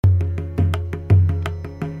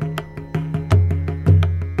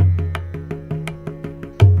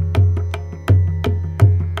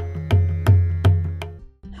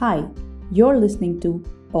Hi, you're listening to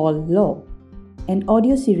All Law, an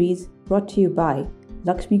audio series brought to you by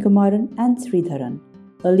Lakshmi Kumaran and Sridharan,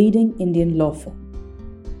 a leading Indian law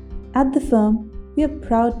firm. At the firm, we are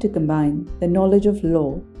proud to combine the knowledge of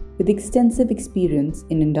law with extensive experience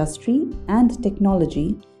in industry and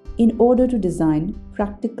technology in order to design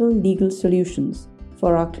practical legal solutions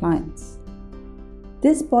for our clients.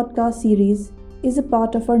 This podcast series is a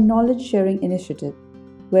part of our knowledge sharing initiative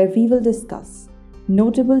where we will discuss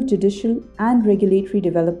notable judicial and regulatory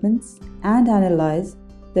developments and analyze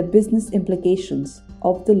the business implications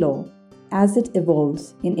of the law as it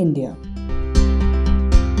evolves in India.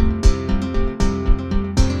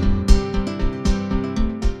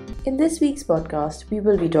 In this week's podcast, we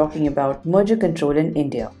will be talking about merger control in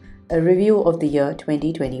India, a review of the year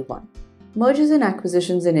 2021. Mergers and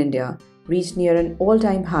acquisitions in India reached near an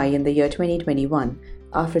all-time high in the year 2021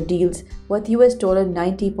 after deals worth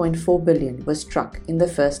 $90.4 billion were struck in the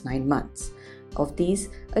first 9 months. Of these,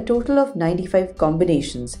 a total of 95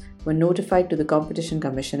 combinations were notified to the Competition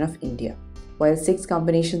Commission of India, while 6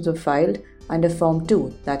 combinations were filed under Form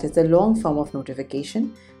 2, that is the long form of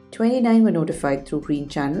notification. 29 were notified through Green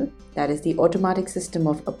Channel, that is the automatic system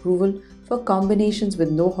of approval for combinations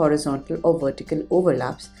with no horizontal or vertical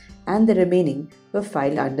overlaps, and the remaining were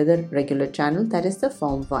filed under the regular channel, that is the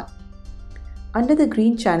Form 1. Under the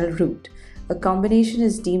Green Channel route, a combination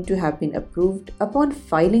is deemed to have been approved upon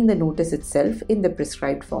filing the notice itself in the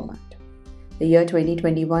prescribed format. The year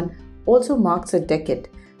 2021 also marks a decade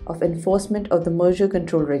of enforcement of the merger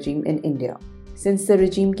control regime in India. Since the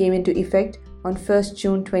regime came into effect on 1st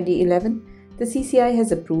June 2011, the CCI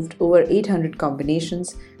has approved over 800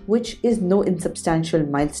 combinations, which is no insubstantial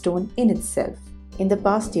milestone in itself. In the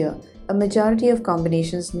past year, a majority of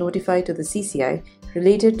combinations notified to the CCI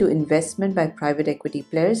related to investment by private equity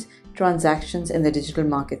players, transactions in the digital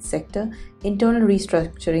market sector, internal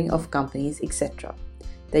restructuring of companies, etc.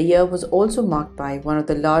 The year was also marked by one of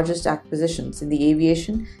the largest acquisitions in the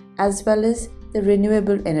aviation as well as the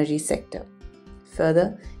renewable energy sector.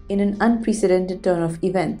 Further, in an unprecedented turn of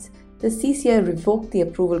events, the CCI revoked the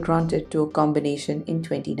approval granted to a combination in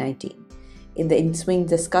 2019. In the ensuing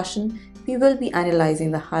discussion, we will be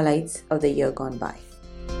analyzing the highlights of the year gone by.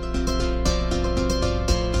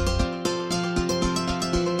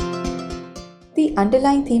 The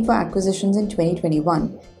underlying theme for acquisitions in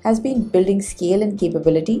 2021 has been building scale and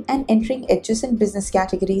capability and entering adjacent business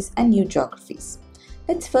categories and new geographies.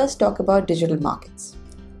 Let's first talk about digital markets.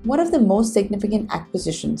 One of the most significant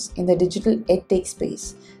acquisitions in the digital edtech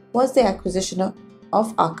space was the acquisition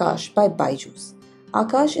of Aakash by Byju's.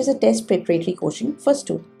 Aakash is a test preparatory coaching for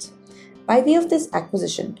students. By way of this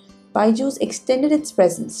acquisition, Byju's extended its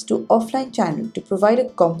presence to offline channel to provide a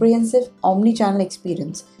comprehensive omni-channel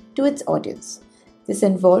experience to its audience. This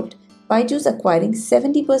involved Byju's acquiring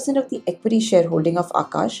 70% of the equity shareholding of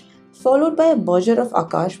Aakash, followed by a merger of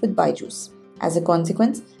Aakash with Byju's. As a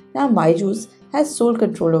consequence, now Byju's has sole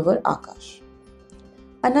control over Aakash.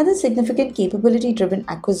 Another significant capability-driven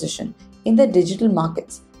acquisition in the digital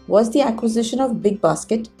markets was the acquisition of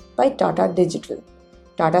BigBasket by Tata Digital.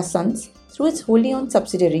 Tata Sons, through its wholly owned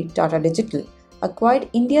subsidiary Tata Digital, acquired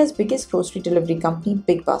India's biggest grocery delivery company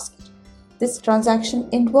BigBasket. This transaction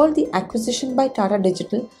involved the acquisition by Tata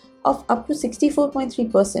Digital of up to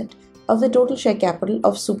 64.3% of the total share capital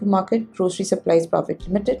of Supermarket Grocery Supplies Private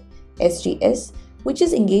Limited, SGS, which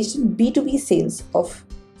is engaged in B2B sales of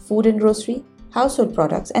food and grocery, household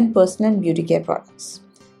products, and personal and beauty care products.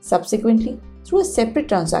 Subsequently, through a separate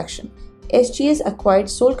transaction, SGS acquired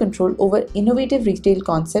sole control over Innovative Retail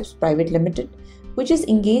Concepts Private Limited, which is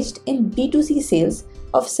engaged in B2C sales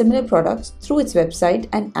of similar products through its website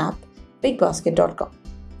and app, BigBasket.com.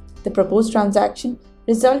 The proposed transaction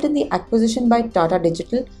resulted in the acquisition by Tata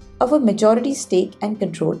Digital of a majority stake and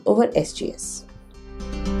control over SGS.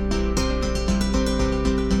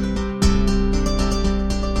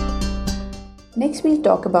 Next, we'll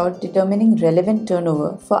talk about determining relevant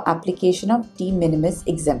turnover for application of de minimis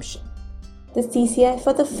exemption. The CCI,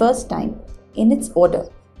 for the first time in its order,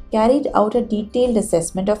 carried out a detailed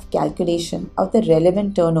assessment of calculation of the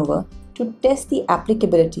relevant turnover to test the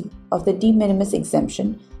applicability of the de minimis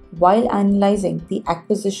exemption while analyzing the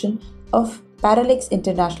acquisition of Paralex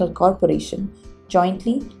International Corporation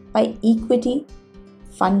jointly by Equity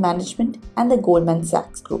Fund Management and the Goldman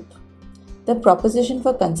Sachs Group. The proposition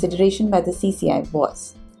for consideration by the CCI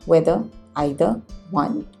was whether either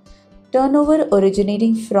 1. Turnover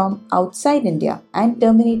originating from outside India and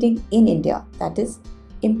terminating in India, that is,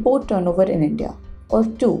 import turnover in India, or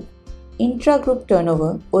 2. Intra-group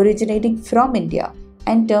turnover originating from India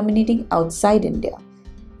and terminating outside India,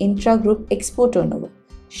 intra-group export turnover,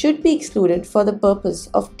 should be excluded for the purpose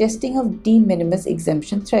of testing of de minimis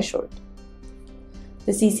exemption threshold.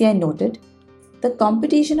 The CCI noted, the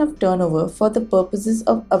computation of turnover for the purposes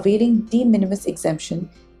of availing de minimis exemption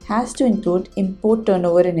has to include import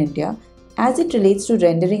turnover in India as it relates to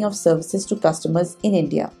rendering of services to customers in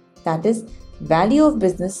India, that is, value of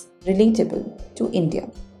business relatable to India.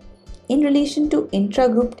 In relation to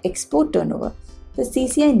intra-group export turnover, the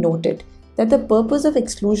CCI noted that the purpose of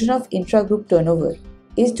exclusion of intra-group turnover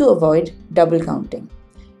is to avoid double counting.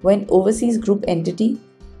 When overseas group entity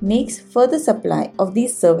makes further supply of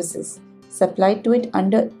these services supplied to it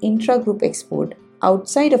under intra-group export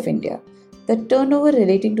outside of India, the turnover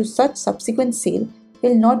relating to such subsequent sale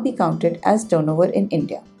will not be counted as turnover in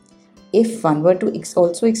India. If one were to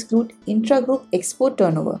also exclude intra-group export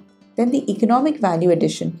turnover, then the economic value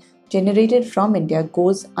addition generated from India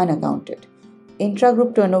goes unaccounted.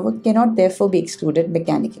 Intra-group turnover cannot therefore be excluded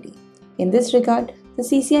mechanically. In this regard, the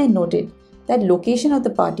CCI noted that location of the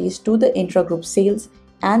parties to the intra-group sales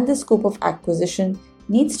and the scope of acquisition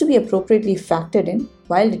needs to be appropriately factored in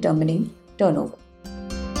while determining turnover.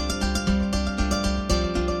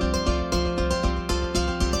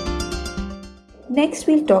 Next,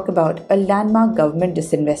 we'll talk about a landmark government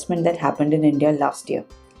disinvestment that happened in India last year.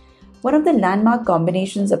 One of the landmark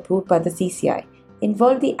combinations approved by the CCI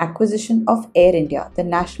involved the acquisition of Air India, the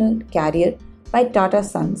national carrier, by Tata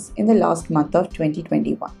Sons in the last month of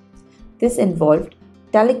 2021. This involved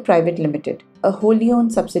Talik Private Limited, a wholly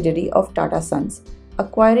owned subsidiary of Tata Sons,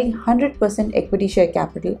 acquiring 100% equity share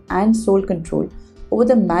capital and sole control over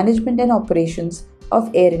the management and operations of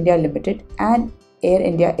Air India Limited and Air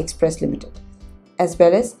India Express Limited, as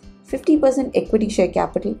well as 50% equity share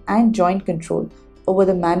capital and joint control over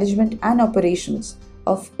the management and operations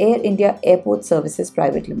of Air India Airport Services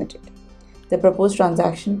Private Limited. The proposed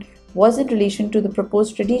transaction was in relation to the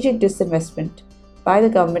proposed strategic disinvestment by the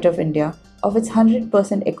Government of India of its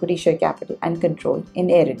 100% equity share capital and control in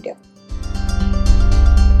Air India.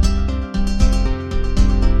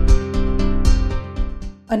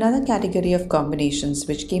 Another category of combinations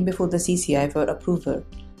which came before the CCI for approval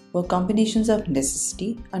were combinations of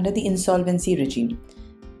necessity under the insolvency regime.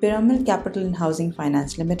 Piramal Capital and Housing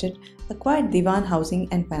Finance Limited acquired Diwan Housing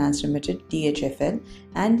and Finance Limited (DHFL)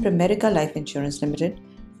 and Pramerica Life Insurance Limited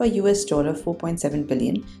for $4.7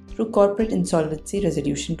 billion through corporate insolvency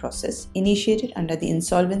resolution process initiated under the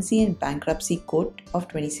Insolvency and Bankruptcy Code of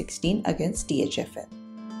 2016 against DHFL.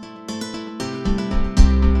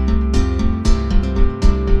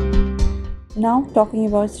 Now talking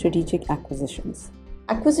about strategic acquisitions.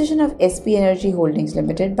 Acquisition of SP Energy Holdings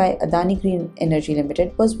Limited by Adani Green Energy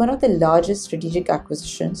Limited was one of the largest strategic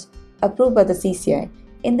acquisitions approved by the CCI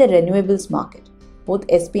in the renewables market. Both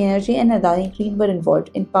SP Energy and Adani Green were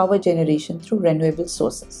involved in power generation through renewable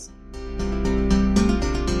sources.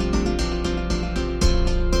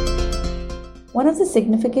 One of the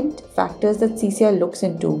significant factors that CCI looks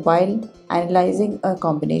into while analyzing a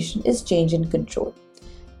combination is change in control.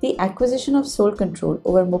 The acquisition of sole control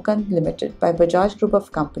over Mukund Limited by Bajaj Group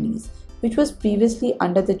of Companies, which was previously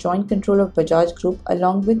under the joint control of Bajaj Group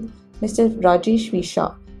along with Mr. Rajesh V.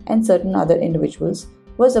 Shah and certain other individuals,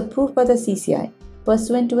 was approved by the CCI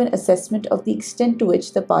pursuant to an assessment of the extent to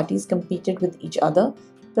which the parties competed with each other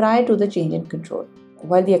prior to the change in control.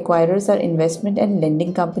 While the acquirers are investment and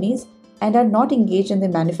lending companies and are not engaged in the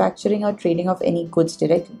manufacturing or trading of any goods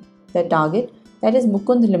directly, the target, that is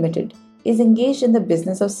Mukund Limited, is engaged in the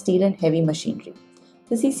business of steel and heavy machinery.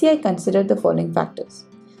 The CCI considered the following factors: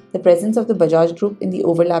 the presence of the Bajaj Group in the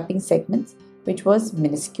overlapping segments, which was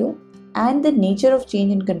minuscule, and the nature of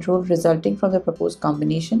change in control resulting from the proposed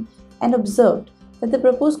combination, and observed that the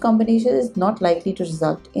proposed combination is not likely to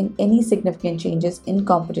result in any significant changes in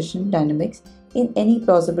competition dynamics in any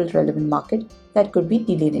plausible relevant market that could be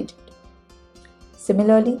delineated.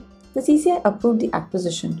 Similarly, the CCI approved the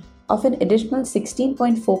acquisition of an additional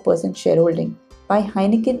 16.4% shareholding by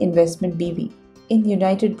Heineken Investment BV in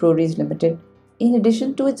United Breweries Limited, in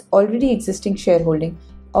addition to its already existing shareholding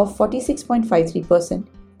of 46.53%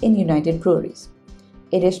 in United Breweries.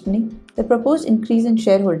 Additionally, the proposed increase in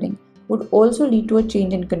shareholding would also lead to a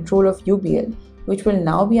change in control of UBL, which will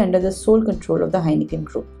now be under the sole control of the Heineken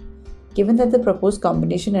Group. Given that the proposed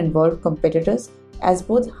combination involved competitors, as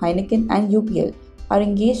both Heineken and UBL are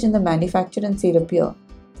engaged in the manufacture and sale of beer,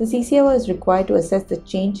 the CCI was required to assess the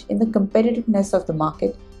change in the competitiveness of the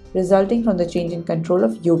market resulting from the change in control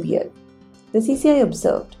of UBL. The CCI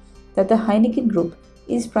observed that the Heineken Group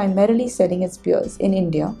is primarily selling its beers in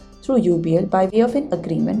India through UBL by way of an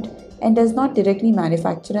agreement and does not directly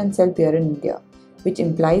manufacture and sell beer in India, which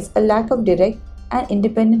implies a lack of direct and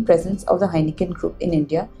independent presence of the Heineken Group in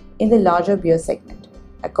India in the larger beer segment.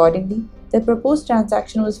 Accordingly, the proposed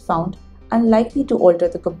transaction was found unlikely to alter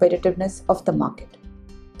the competitiveness of the market.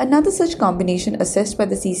 Another such combination assessed by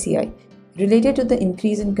the CCI related to the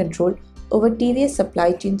increase in control over TVS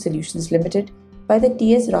Supply Chain Solutions Limited by the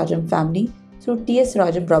TS Rajam family through TS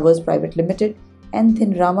Rajam Brothers Private Limited and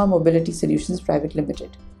Thinrama Mobility Solutions Private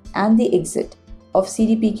Limited, and the exit of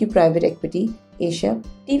CDPQ Private Equity Asia.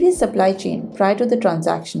 TVS Supply Chain prior to the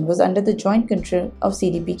transaction was under the joint control of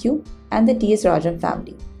CDPQ and the TS Rajam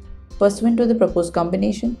family. Pursuant to the proposed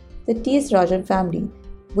combination, the TS Rajam family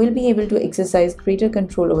will be able to exercise greater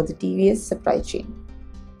control over the TVS supply chain.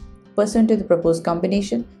 Pursuant to the proposed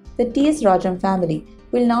combination, the TS Rajam family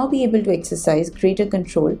will now be able to exercise greater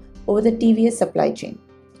control over the TVS supply chain.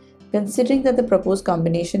 Considering that the proposed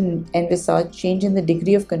combination envisaged change in the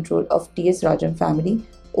degree of control of TS Rajam family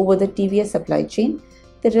over the TVS supply chain,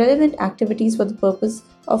 the relevant activities for the purpose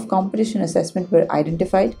of competition assessment were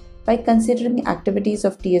identified by considering activities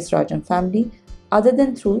of TS Rajam family other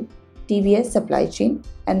than through TVS supply chain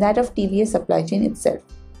and that of TVS supply chain itself.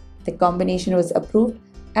 The combination was approved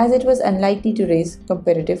as it was unlikely to raise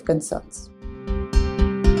competitive concerns.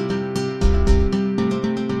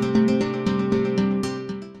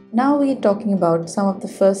 Now we are talking about some of the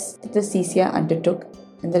firsts that the CCI undertook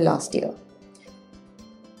in the last year.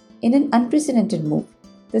 In an unprecedented move,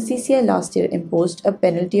 the CCI last year imposed a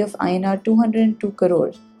penalty of INR 202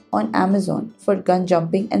 crores on Amazon for gun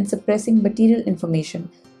jumping and suppressing material information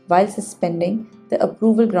while suspending the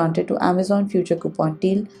approval granted to Amazon Future Coupon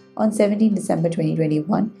deal on 17 December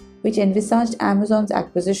 2021, which envisaged Amazon's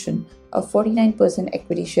acquisition of 49%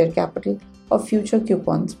 equity share capital of Future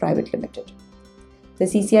Coupons Private Limited. The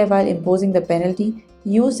CCI, while imposing the penalty,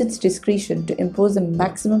 used its discretion to impose the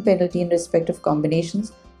maximum penalty in respect of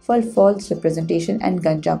combinations for false representation and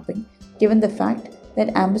gun jumping, given the fact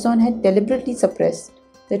that Amazon had deliberately suppressed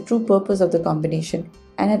the true purpose of the combination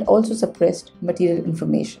and had also suppressed material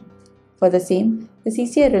information. For the same, the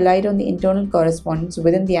CCI relied on the internal correspondence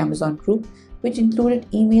within the Amazon group, which included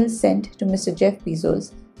emails sent to Mr. Jeff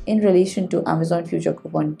Bezos in relation to Amazon Future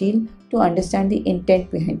Coupon deal to understand the intent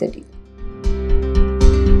behind the deal.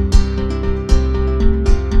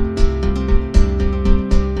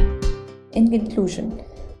 In conclusion,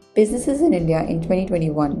 businesses in India in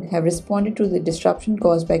 2021 have responded to the disruption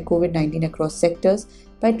caused by COVID-19 across sectors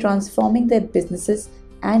by transforming their businesses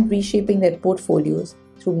and reshaping their portfolios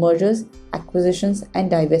through mergers, acquisitions,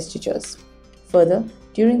 and divestitures. Further,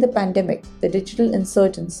 during the pandemic, the digital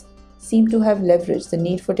insurgents seem to have leveraged the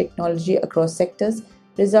need for technology across sectors,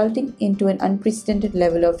 resulting into an unprecedented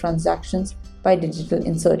level of transactions by digital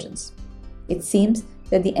insurgents. It seems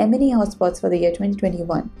that the M&A hotspots for the year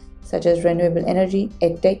 2021, such as renewable energy,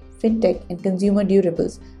 edtech, fintech, and consumer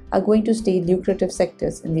durables, are going to stay lucrative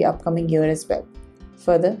sectors in the upcoming year as well.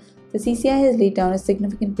 Further, the CCI has laid down a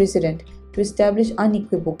significant precedent to establish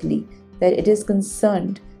unequivocally that it is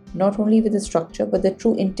concerned not only with the structure but the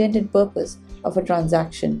true intent and purpose of a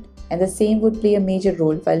transaction, and the same would play a major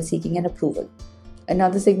role while seeking an approval.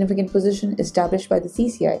 Another significant position established by the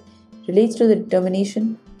CCI relates to the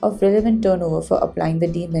determination of relevant turnover for applying the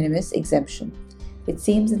de minimis exemption. It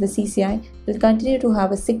seems that the CCI will continue to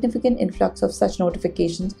have a significant influx of such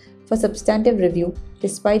notifications for substantive review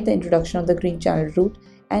despite the introduction of the Green Channel route,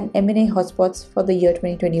 and M&A hotspots for the year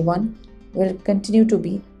 2021 will continue to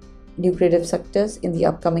be lucrative sectors in the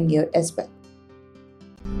upcoming year as well.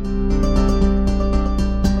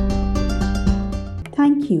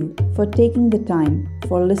 Thank you for taking the time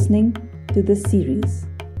for listening to this series.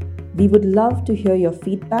 We would love to hear your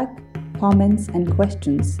feedback, comments, and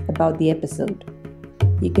questions about the episode.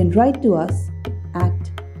 You can write to us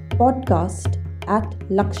at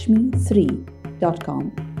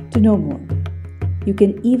podcast@lakshmi3.com to know more. You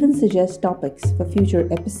can even suggest topics for future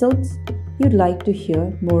episodes you'd like to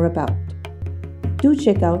hear more about. Do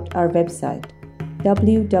check out our website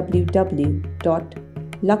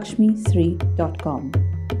www.lakshmi3.com,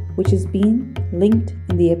 which has been linked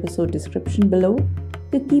in the episode description below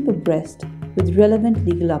to keep abreast with relevant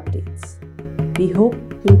legal updates. We hope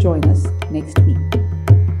you'll join us next week.